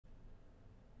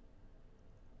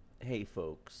Hey,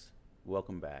 folks,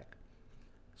 welcome back.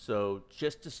 So,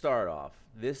 just to start off,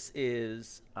 this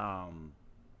is a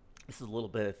little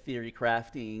bit of theory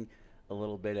crafting, a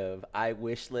little bit of I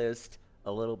wish list,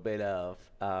 a little bit of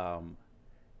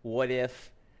what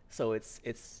if. So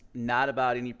it's not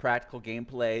about any practical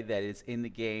gameplay that is in the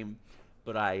game,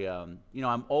 but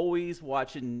I'm always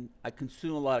watching. I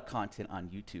consume a lot of content on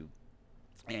YouTube,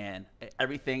 and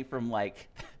everything from like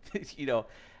you know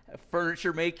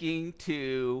furniture making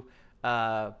to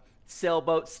uh,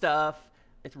 sailboat stuff.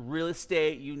 It's real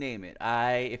estate, you name it.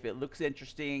 I If it looks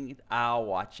interesting, I'll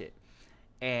watch it.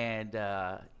 And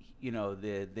you know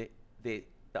the the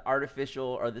artificial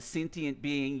or the sentient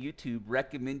being YouTube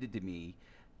recommended to me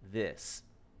this,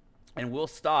 and we'll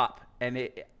stop. And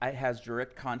it has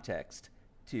direct context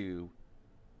to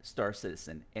Star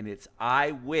Citizen, and it's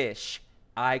I wish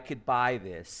I could buy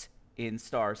this in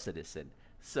Star Citizen.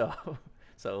 So,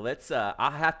 so let's.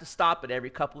 I'll have to stop it every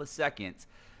couple of seconds.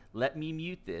 Let me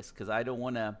mute this because I don't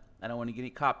want to. I don't want to get any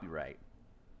copyright.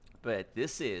 But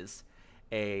this is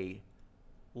a.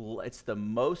 It's the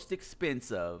most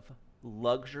expensive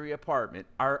luxury apartment.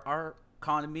 Our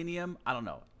condominium. I don't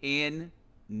know in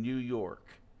New York.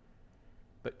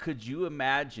 But could you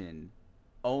imagine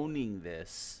owning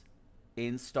this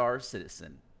in Star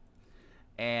Citizen?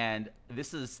 And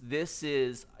this is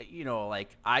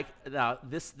like I now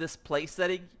this place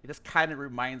setting. This kind of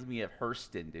reminds me of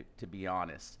Hurston, to be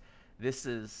honest. This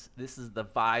is the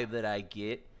vibe that I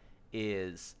get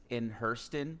is in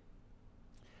Hurston.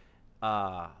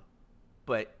 Uh,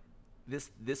 but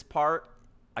this part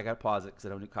I gotta pause it because I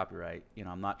don't do copyright.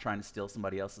 I'm not trying to steal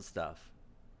somebody else's stuff,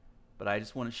 but I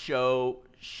just want to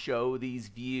show these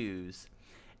views,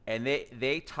 and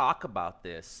they talk about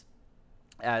this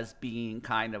as being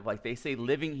kind of like they say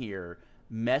living here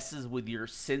messes with your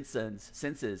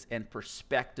senses and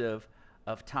perspective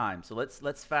of time. So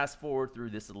let's fast forward through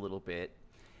this a little bit.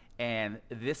 And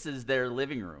this is their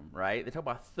living room, right? They talk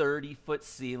about 30-foot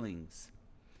ceilings.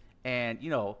 And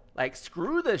like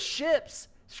screw the ship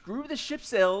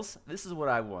sails. This is what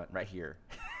I want right here.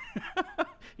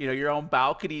 Your own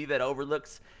balcony that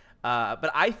overlooks. But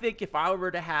I think if I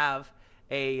were to have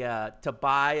to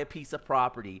buy a piece of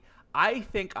property, I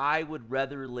think I would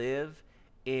rather live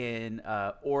in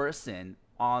Orison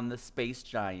on the Space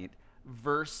Giant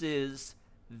versus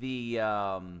the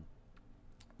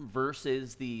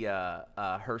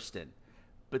Hurston.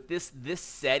 But this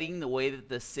setting, the way that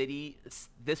the city,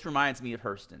 this reminds me of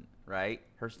Hurston, right?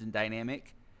 Hurston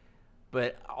Dynamic.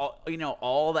 But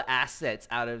all the assets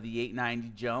out of the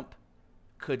 890 jump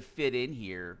could fit in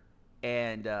here,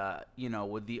 and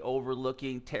with the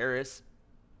overlooking terrace,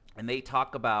 and they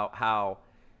talk about how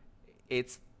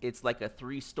it's like a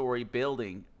 3-story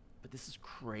building, but this is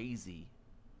crazy.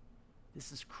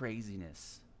 This is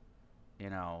craziness, you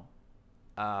know.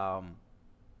 Um,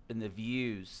 and the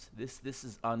views. This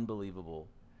is unbelievable.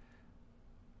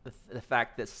 The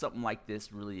fact that something like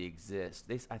this really exists.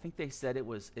 I think they said it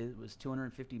was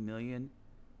 250 million.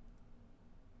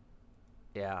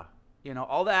 Yeah,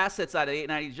 all the assets out of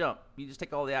 890 jump. You just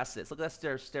take all the assets. Look at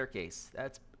that staircase.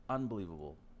 That's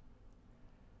unbelievable.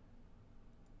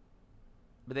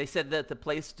 But they said that the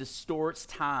place distorts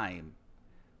time.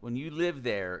 When you live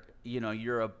there,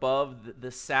 you're above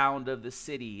the sound of the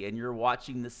city and you're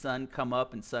watching the sun come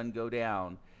up and sun go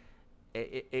down.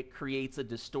 It creates a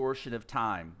distortion of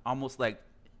time, almost like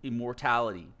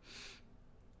immortality.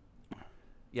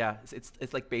 Yeah,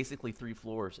 it's like basically 3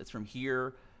 floors. It's from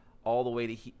here all the way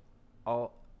to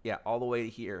all yeah, all the way to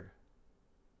here.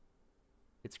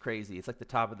 It's crazy. It's like the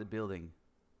top of the building.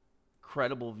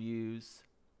 Incredible views.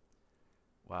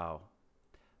 Wow.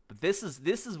 But this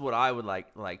is what I would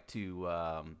like to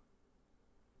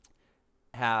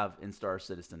have in Star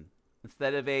Citizen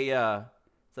instead of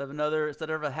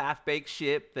a half baked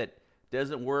ship that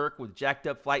doesn't work with jacked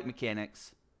up flight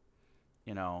mechanics.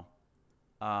 You know,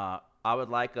 I would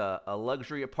like a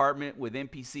luxury apartment with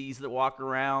NPCs that walk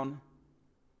around.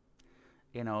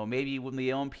 Maybe when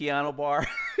they own piano bar.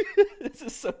 This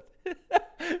is so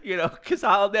because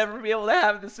I'll never be able to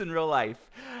have this in real life.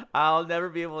 I'll never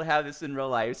be able to have this in real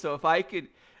life. So if I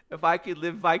could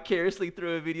live vicariously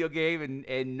through a video game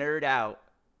and nerd out,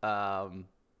 um,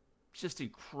 it's just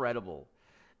incredible.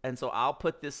 And so I'll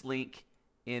put this link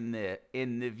in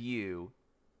the view,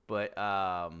 but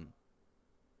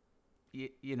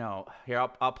here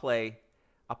I'll play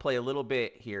a little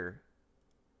bit here.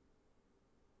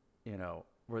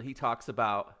 Where he talks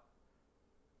about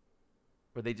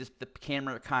where the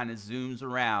camera kind of zooms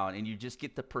around and you just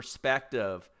get the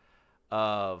perspective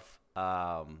of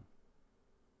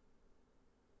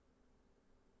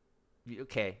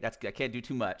Okay, that's good. I can't do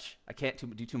too much. I can't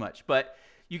do too much, but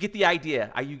you get the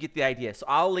idea. You get the idea. So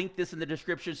I'll link this in the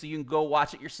description so you can go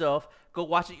watch it yourself. Go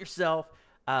watch it yourself.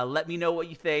 Let me know what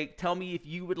you think. Tell me if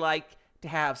you would like to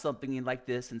have something in like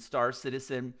this in Star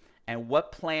Citizen, and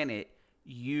what planet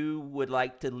you would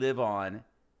like to live on.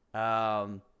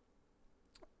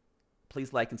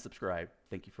 Please like and subscribe.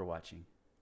 Thank you for watching.